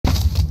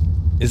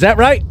Is that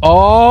right?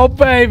 Oh,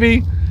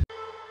 baby.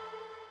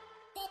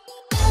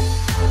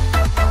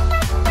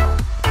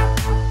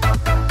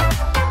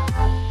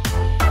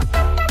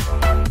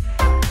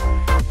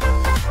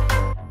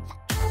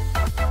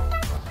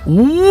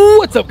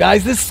 What's up,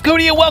 guys? This is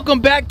Cody and welcome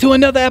back to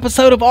another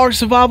episode of Ark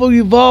Survival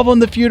Evolve on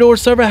the Fjordur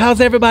server.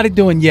 How's everybody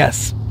doing?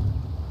 Yes,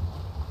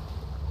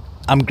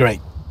 I'm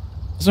great.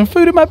 Some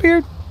food in my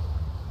beard?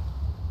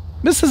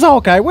 Mrs.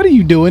 Hawkeye, what are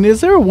you doing?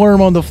 Is there a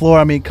worm on the floor?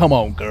 I mean, come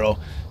on, girl.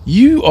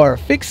 You are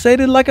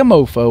fixated like a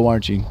mofo,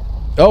 aren't you?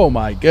 Oh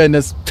my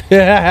goodness.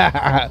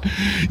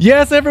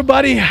 Yes,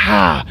 everybody.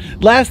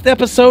 Last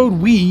episode,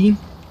 we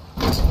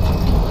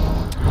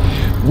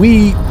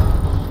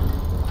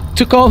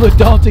took on the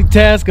daunting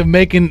task of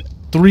making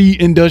 3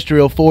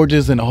 industrial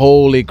forges, and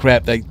holy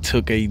crap, that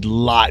took a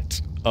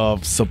lot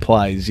of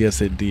supplies. Yes,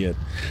 it did.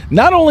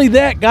 Not only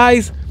that,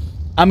 guys,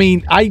 I mean,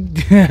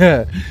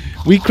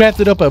 we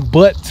crafted up a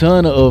butt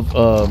ton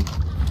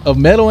of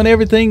metal and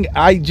everything.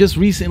 I just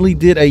recently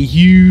did a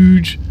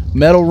huge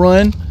metal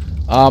run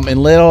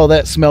and let all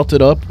that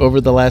smelted up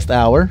over the last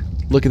hour.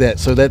 Look at that.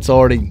 So that's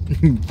already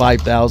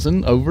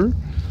 5,000 over.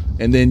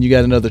 And then you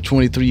got another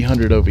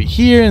 2,300 over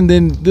here, and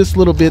then this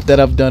little bit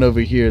that I've done over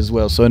here as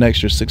well, so an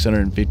extra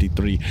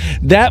 653.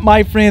 That,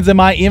 my friends, in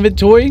my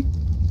inventory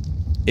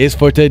is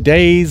for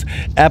today's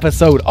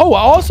episode. Oh,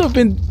 I also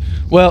been,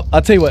 well,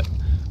 I'll tell you what,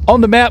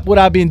 on the map, what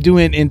I've been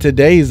doing in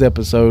today's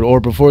episode, or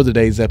before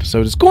today's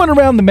episode, is going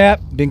around the map,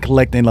 been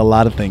collecting a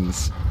lot of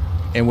things.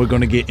 And we're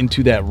going to get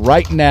into that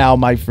right now,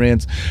 my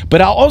friends.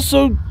 But I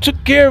also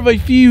took care of a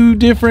few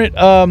different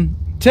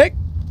tech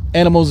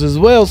animals as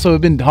well, so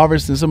I've been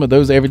harvesting some of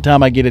those. Every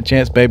time I get a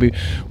chance, baby,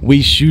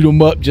 we shoot them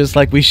up just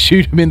like we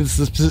shoot them in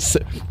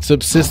the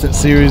subsistence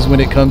series when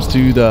it comes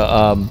to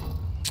the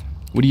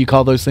what do you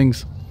call those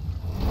things?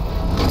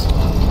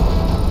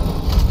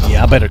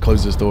 Yeah, I better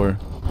close this door.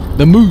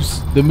 The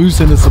moose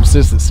in the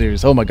subsistence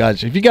series. Oh my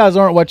gosh, if you guys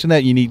aren't watching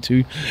that, you need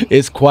to.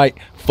 It's quite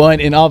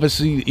fun, and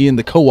obviously in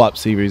the co-op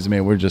series,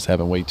 man, we're just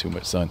having way too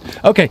much fun.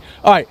 Okay,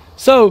 all right,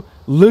 so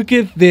look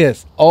at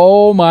this.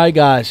 Oh my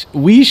gosh,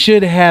 we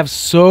should have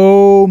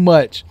so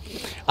much.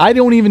 I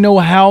don't even know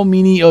how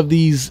many of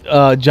these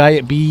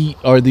giant bee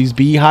or these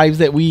beehives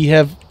that we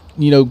have,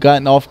 you know,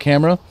 gotten off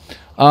camera.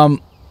 And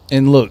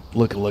look.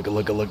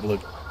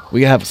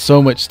 We have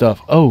so much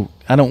stuff. Oh,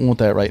 I don't want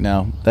that right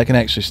now. That can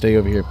actually stay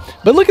over here.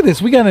 But look at this.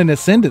 We got an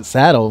ascendant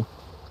saddle,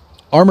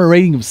 armor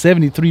rating of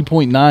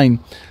 73.9,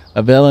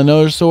 a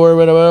Velenosaur,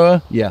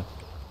 whatever. Yeah.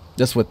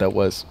 That's what that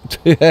was.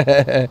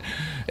 Yeah,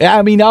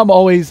 I mean, I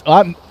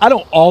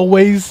don't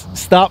always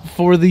stop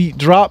for the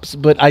drops,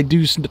 but I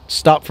do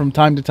stop from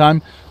time to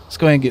time. Let's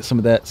go ahead and get some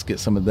of that. Let's get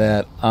some of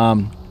that.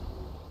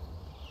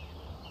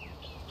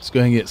 Let's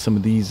go ahead and get some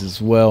of these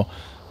as well.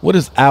 What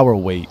is our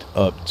weight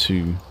up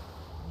to?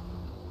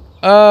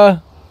 Yeah.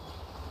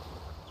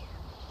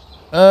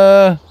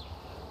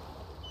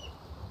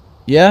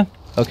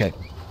 Okay.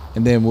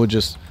 And then we'll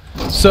just,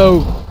 so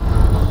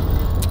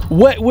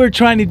what we're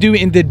trying to do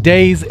in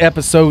today's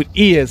episode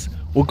is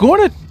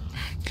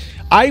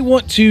I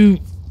want to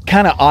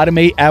kind of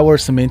automate our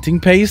cementing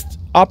paste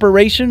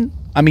operation.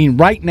 I mean,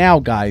 right now,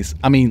 guys,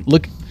 I mean,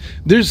 look,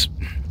 there's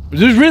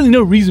really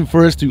no reason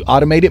for us to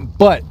automate it,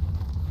 but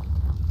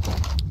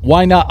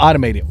why not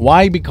automate it?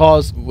 Why?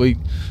 Because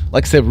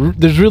like I said,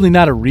 there's really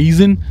not a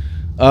reason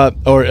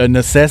or a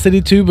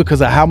necessity to,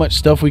 because of how much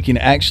stuff we can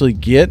actually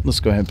get. Let's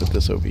go ahead and put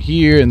this over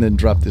here and then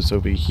drop this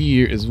over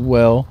here as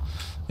well.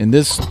 And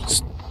this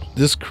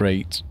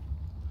crate,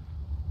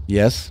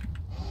 yes,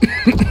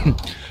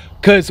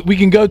 because we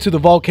can go to the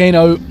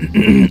volcano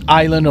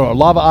island or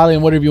lava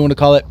island, whatever you want to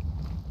call it.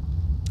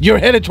 You're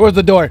headed towards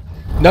the door.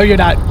 No, you're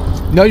not.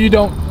 No, you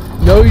don't.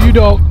 No, you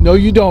don't. No,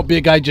 you don't,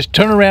 big guy. Just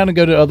turn around and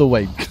go the other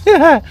way.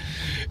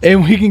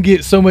 And we can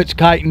get so much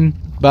chitin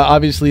by,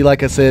 obviously,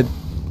 like I said,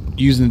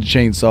 using the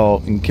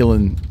chainsaw and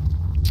killing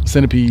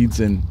centipedes.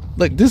 And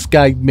look, this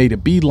guy made a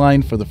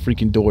beeline for the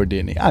freaking door,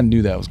 didn't he? I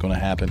knew that was going to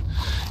happen.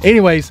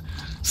 Anyways,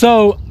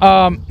 so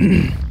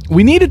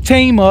we need to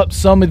tame up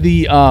some of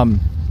the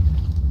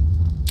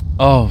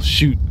oh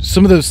shoot,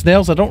 some of those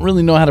snails. I don't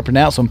really know how to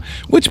pronounce them,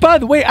 which, by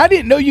the way, I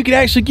didn't know you could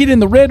actually get in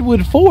the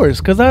redwood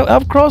forest, because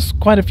I've crossed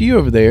quite a few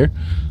over there.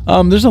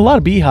 There's a lot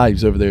of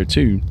beehives over there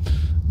too,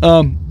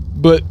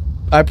 but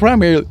I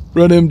primarily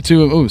run into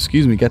them. Oh,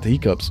 excuse me, got the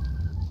hiccups.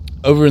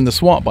 Over in the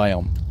swamp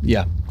biome.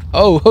 Yeah.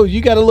 Oh,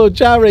 you got a little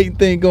gyrating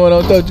thing going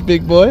on, don't you,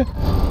 big boy?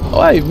 Oh,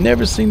 I've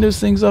never seen those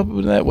things up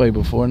that way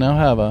before now,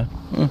 have I?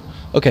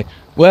 Okay,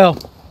 well,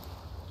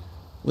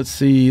 let's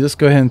see. Let's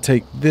go ahead and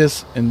take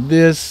this, and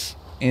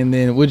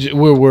then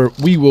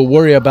we will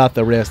worry about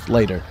the rest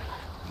later.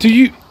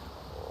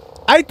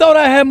 I thought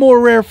I had more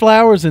rare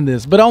flowers in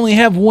this, but I only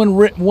have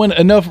one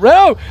enough.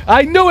 Oh,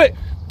 I knew it.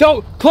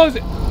 Don't close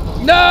it.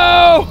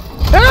 No.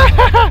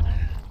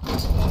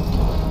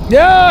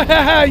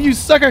 Yeah, you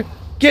sucker.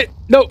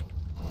 Nope.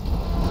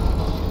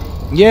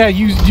 Yeah,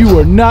 you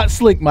are not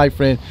slick, my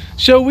friend.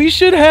 So we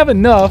should have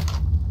enough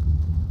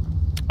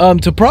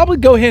to probably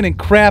go ahead and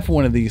craft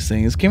one of these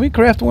things. Can we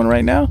craft one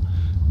right now?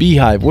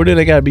 Beehive. Where did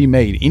it gotta be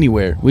made?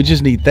 Anywhere. We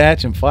just need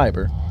thatch and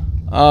fiber.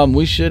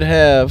 We should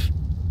have...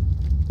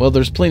 Well,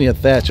 there's plenty of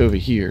thatch over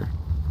here.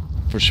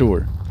 For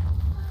sure.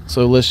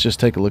 So let's just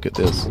take a look at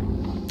this.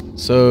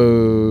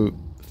 So,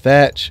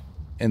 thatch,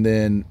 and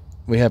then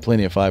we have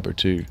plenty of fiber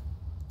too.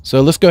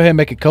 So let's go ahead and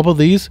make a couple of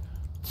these.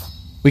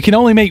 We can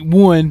only make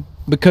one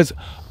because...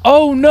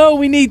 Oh no,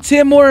 we need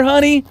 10 more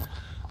honey.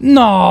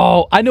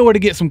 No, I know where to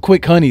get some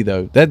quick honey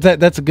though.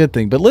 That's a good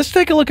thing. But let's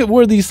take a look at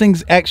where these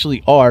things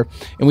actually are.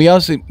 And we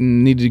also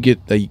need to get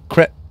a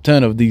crap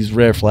ton of these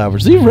rare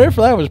flowers. These rare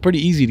flowers are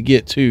pretty easy to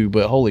get too,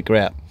 but holy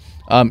crap.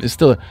 It's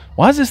still...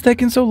 Why is this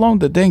taking so long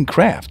to dang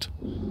craft?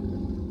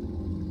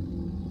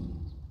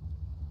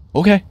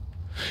 Okay.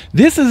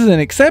 This is an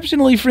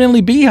exceptionally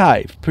friendly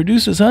beehive.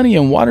 Produces honey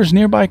and waters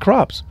nearby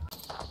crops.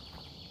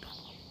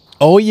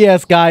 Oh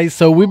yes, guys.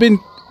 So we've been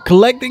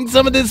collecting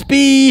some of this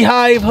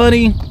beehive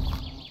honey.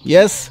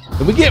 Yes.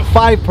 If we get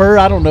 5 per,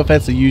 I don't know if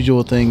that's a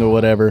usual thing or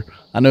whatever.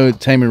 I know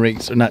taming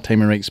rates, or not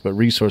taming rates, but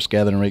resource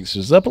gathering rates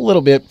is up a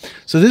little bit.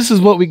 So this is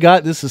what we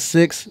got. This is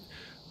 6.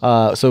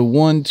 So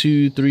 1,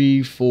 2,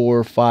 3,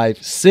 4,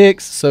 5,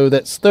 6. So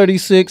that's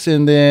 36.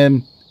 And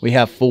then we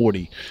have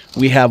 40.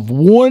 We have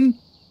one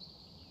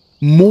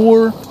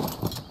more.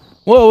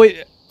 Whoa,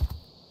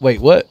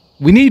 wait, what?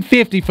 We need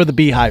 50 for the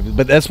beehive,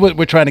 but that's what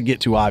we're trying to get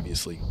to,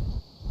 obviously.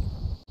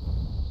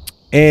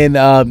 And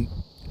I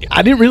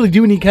didn't really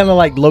do any kind of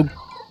like low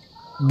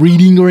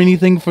reading or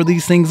anything for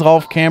these things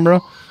off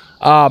camera.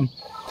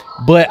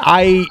 But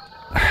I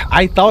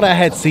thought I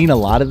had seen a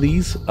lot of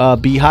these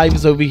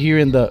beehives over here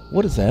in the...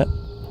 What is that?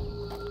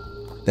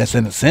 That's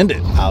an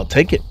ascendant. I'll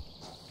take it.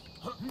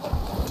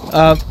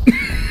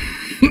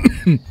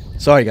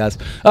 Sorry, guys.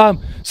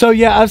 So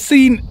yeah,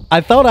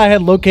 I thought I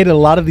had located a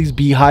lot of these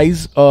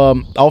beehives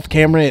off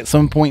camera at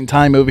some point in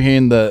time over here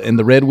in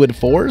the redwood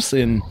forest,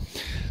 and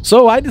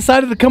so I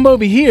decided to come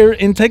over here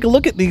and take a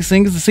look at these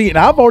things to see. And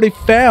I've already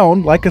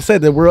found, like I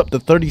said, that we're up to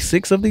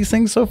 36 of these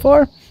things so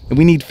far. And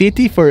we need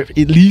 50 for at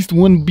least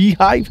one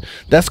beehive.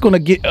 That's going to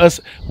get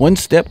us one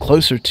step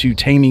closer to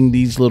taming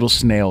these little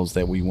snails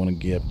that we want to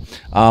get.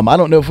 I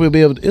don't know if we'll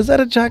be able to... Is that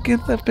a giant? Yeah,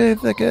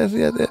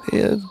 that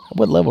is.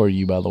 What level are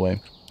you, by the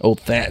way? Old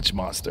Thatch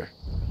monster.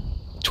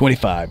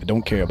 25.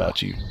 Don't care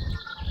about you.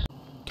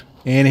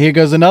 And here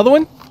goes another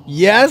one.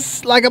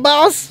 Yes, like a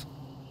boss.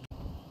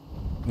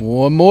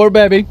 One more,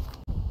 baby.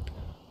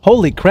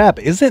 Holy crap,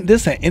 isn't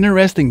this an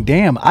interesting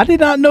dam? I did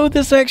not know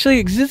this actually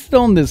existed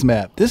on this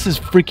map. This is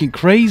freaking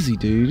crazy,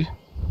 dude.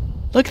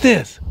 Look at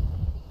this.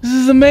 This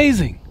is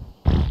amazing.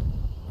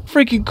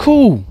 Freaking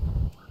cool.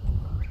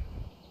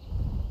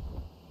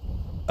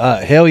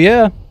 Hell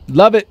yeah.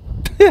 Love it.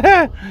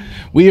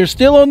 We are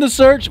still on the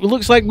search. It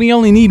looks like we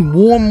only need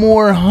one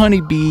more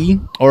honeybee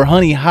or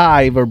honey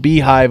hive or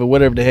beehive or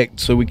whatever the heck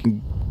so we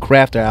can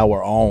craft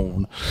our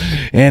own.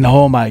 And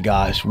oh my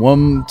gosh,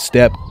 one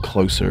step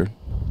closer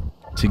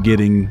to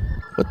getting...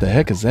 What the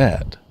heck is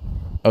that?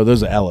 Oh,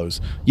 those are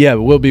aloes. Yeah,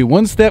 we'll be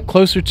one step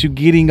closer to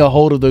getting a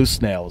hold of those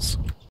snails.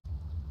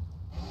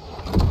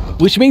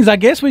 Which means I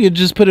guess we could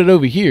just put it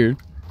over here.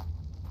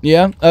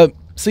 Yeah,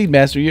 Seed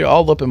Master, you're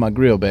all up in my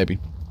grill, baby.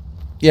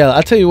 Yeah,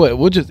 I'll tell you what,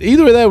 we'll just...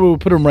 Either of that, we'll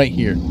put them right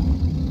here.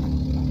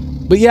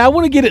 But yeah, I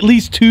want to get at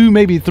least 2,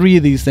 maybe 3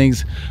 of these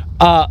things.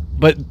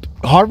 But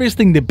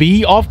harvesting the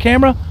bee off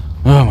camera,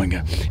 oh my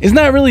god, it's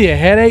not really a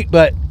headache,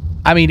 but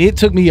I mean, it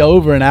took me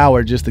over an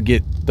hour just to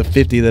get the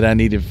 50 that I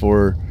needed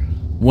for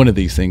one of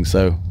these things.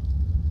 So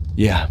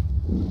yeah,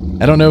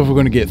 I don't know if we're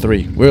going to get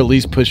 3. We'll at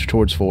least push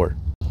towards 4.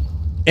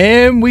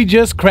 And we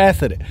just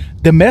crafted it.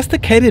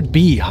 Domesticated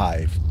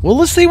beehive. Well,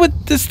 let's see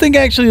what this thing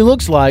actually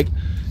looks like.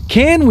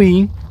 Can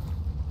we...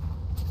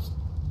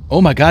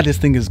 Oh my god, this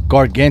thing is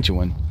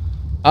gargantuan.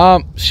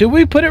 Should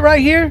we put it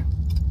right here?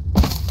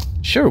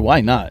 Sure,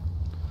 why not?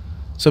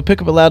 So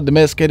pick up a loud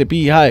domesticated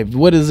beehive.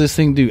 What does this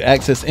thing do?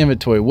 Access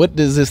inventory. What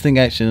does this thing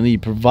actually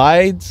need?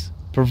 Provide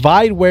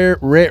where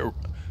rare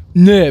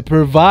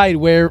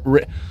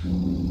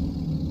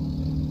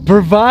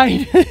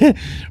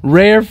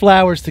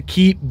flowers to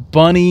keep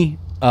bunny.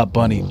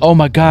 Oh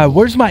my god,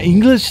 where's my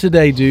English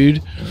today,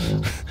 dude?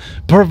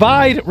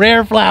 Provide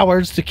rare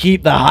flowers to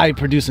keep the hive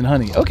producing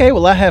honey. Okay,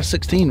 well I have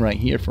 16 right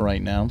here for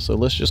right now, so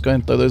let's just go ahead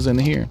and throw those in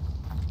here.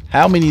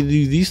 How many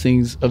do these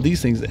things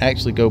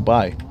actually go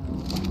by?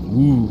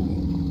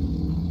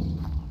 Ooh.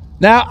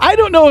 Now I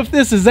don't know if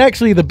this is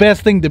actually the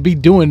best thing to be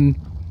doing,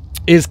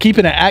 is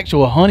keeping an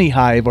actual honey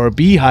hive or a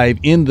beehive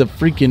in the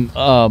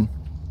freaking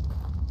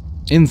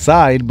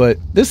inside, but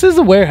this is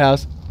a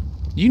warehouse.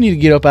 You need to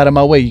get up out of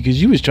my way because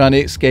you was trying to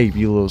escape,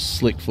 you little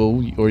slick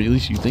fool, or at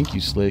least you think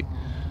you slick.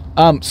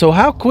 So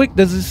how quick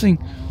does this thing...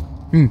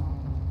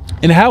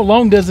 And how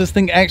long does this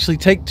thing actually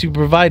take to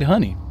provide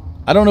honey?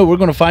 I don't know. We're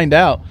going to find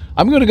out.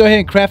 I'm going to go ahead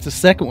and craft a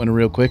second one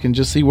real quick and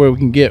just see where we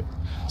can get.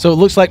 So it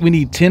looks like we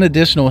need 10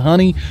 additional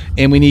honey,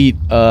 and we need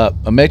a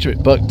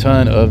metric buck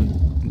ton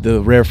of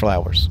the rare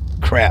flowers.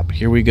 Crap.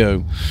 Here we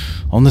go.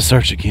 On the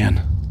search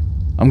again.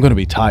 I'm going to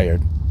be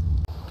tired.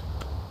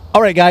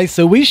 All right, guys.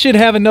 So we should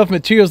have enough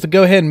materials to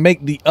go ahead and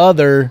make the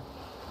other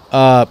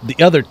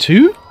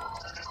 2.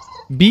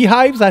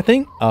 beehives, I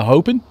think. I'm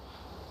hoping.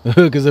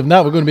 Because if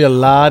not, we're going to be a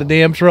lot of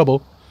damn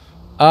trouble.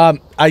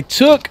 I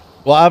took,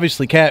 well,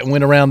 obviously Cat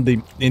went around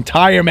the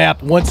entire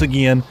map once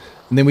again.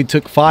 And then we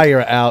took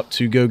Fire out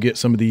to go get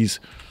some of these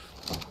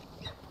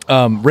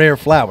rare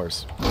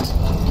flowers.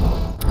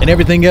 And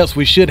everything else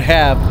we should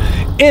have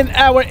in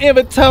our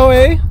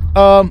inventory.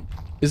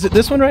 Is it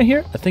this one right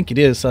here? I think it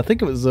is. I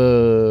think it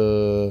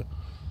was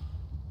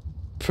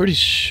pretty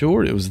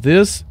sure it was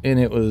this, and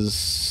it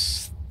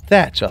was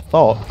thatch, I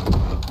thought.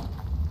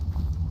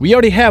 We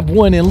already have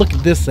one, and look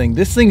at this thing.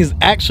 This thing is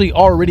actually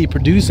already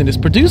producing. It's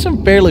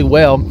producing fairly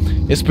well.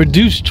 It's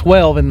produced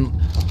 12,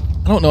 and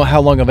I don't know how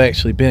long I've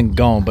actually been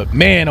gone, but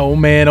man, oh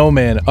man, oh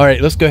man. All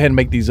right, let's go ahead and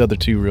make these other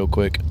two real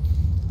quick.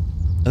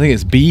 I think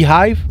it's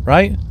Beehive,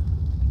 right?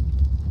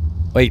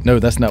 Wait, no,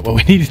 that's not what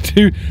we need to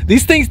do.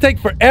 These things take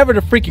forever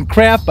to freaking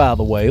craft, by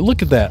the way.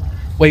 Look at that.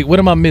 Wait, what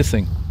am I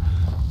missing?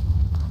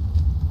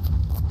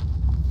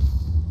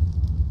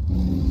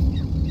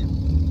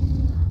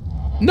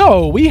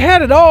 No, we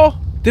had it all.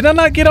 Did I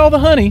not get all the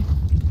honey?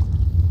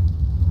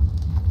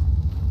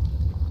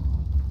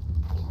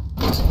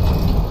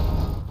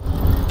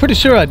 Pretty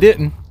sure I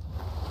didn't.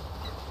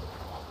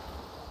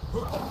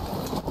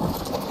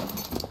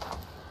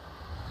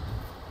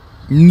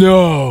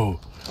 No.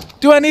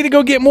 Do I need to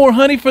go get more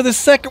honey for the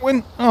second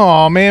one?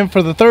 Oh man,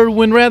 for the third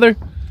one rather.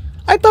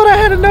 I thought I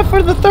had enough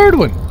for the third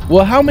one.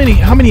 Well, how many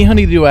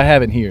honey do I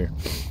have in here?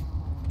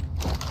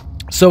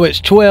 So it's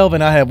 12,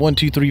 and I have 1,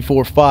 2, 3,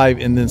 4, 5,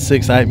 and then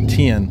 6. I have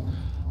 10.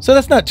 So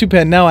that's not too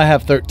bad. Now I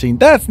have 13.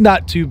 That's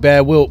not too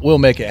bad. We'll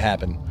make it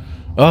happen.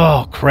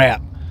 Oh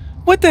crap.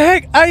 What the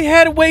heck? I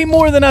had way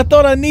more than I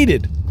thought I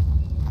needed.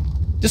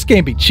 This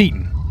can't be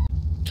cheating.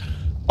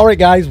 Alright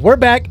guys, we're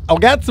back. I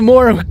got some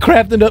more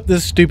crafting up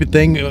this stupid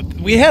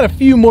thing. We had a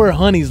few more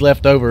honeys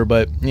left over,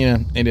 but yeah,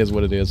 it is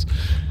what it is.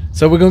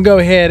 So we're going to go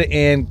ahead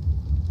and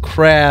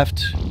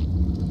craft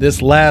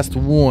this last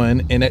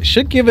one, and it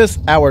should give us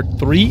our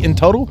 3 in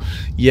total.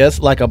 Yes,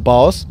 like a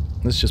boss.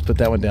 Let's just put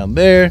that one down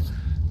there.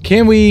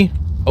 Can we...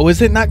 Oh,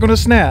 is it not going to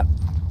snap?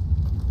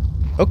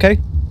 Okay.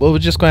 Well, we're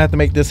just going to have to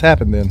make this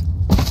happen then.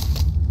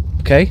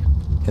 Okay.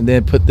 And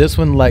then put this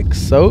one like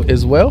so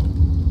as well.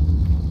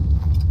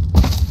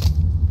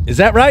 Is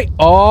that right?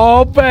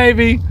 Oh,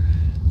 baby.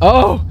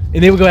 Oh,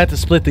 and then we're going to have to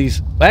split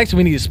these. Well,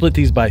 actually, we need to split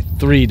these by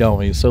 3, don't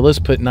we? So let's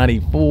put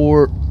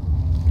 94.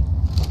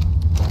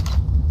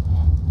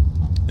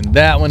 And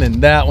that one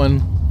and that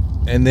one.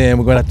 And then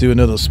we're going to have to do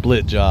another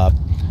split job.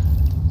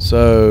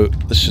 So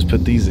let's just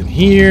put these in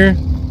here.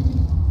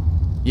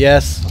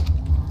 Yes.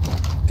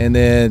 And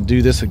then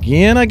do this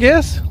again, I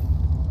guess.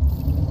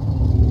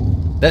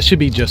 That should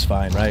be just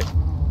fine, right?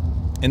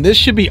 And this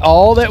should be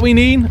all that we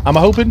need, I'm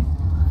hoping.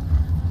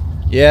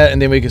 Yeah,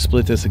 and then we can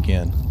split this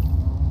again.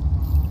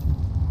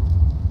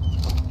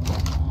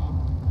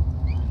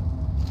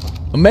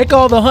 Make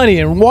all the honey.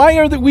 And why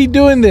are we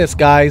doing this,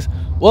 guys?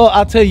 Well,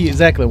 I'll tell you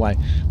exactly why.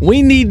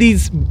 We need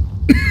these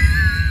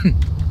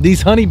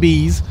these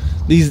honeybees,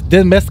 these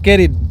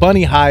domesticated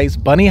bunny hives.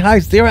 Bunny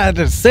hives? There, I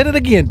just said it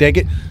again, dang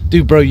it.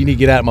 Dude, bro, you need to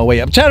get out of my way.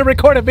 I'm trying to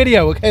record a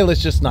video. Okay,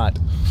 let's just not.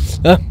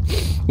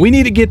 We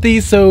need to get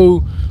these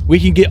so we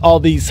can get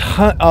all these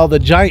all the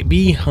giant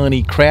bee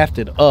honey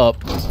crafted up.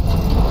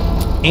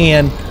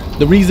 And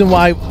the reason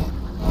why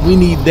we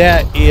need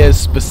that is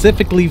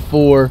specifically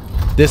for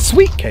this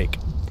sweet cake.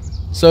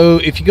 So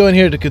if you go in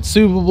here to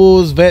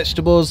consumables,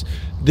 vegetables,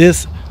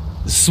 this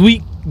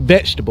sweet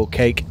vegetable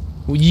cake,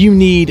 you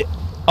need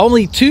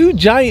only 2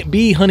 giant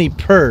bee honey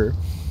per.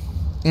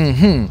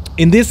 And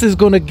this is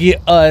going to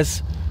get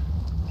us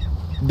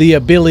the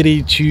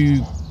ability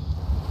to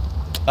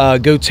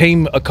go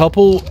tame a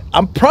couple.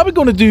 I'm probably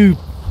going to do,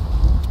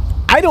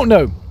 I don't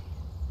know.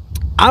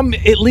 I'm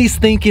at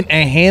least thinking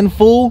a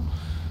handful.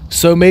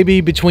 So maybe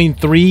between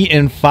 3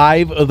 and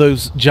 5 of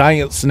those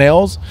giant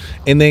snails.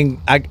 And then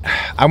I'm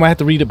going to have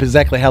to read up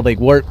exactly how they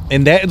work.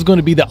 And that is going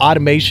to be the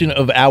automation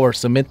of our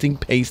cementing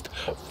paste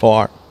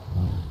farm.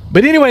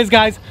 But anyways,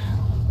 guys,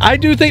 I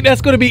do think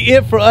that's going to be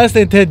it for us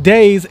in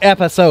today's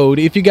episode.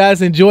 If you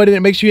guys enjoyed it,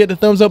 make sure you hit the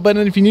thumbs up button.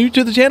 And if you're new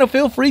to the channel,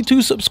 feel free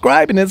to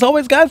subscribe. And as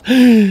always, guys,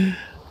 we'll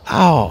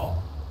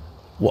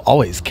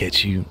always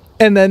catch you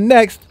in the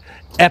next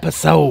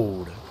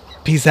episode.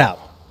 Peace out.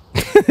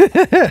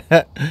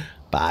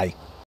 Bye.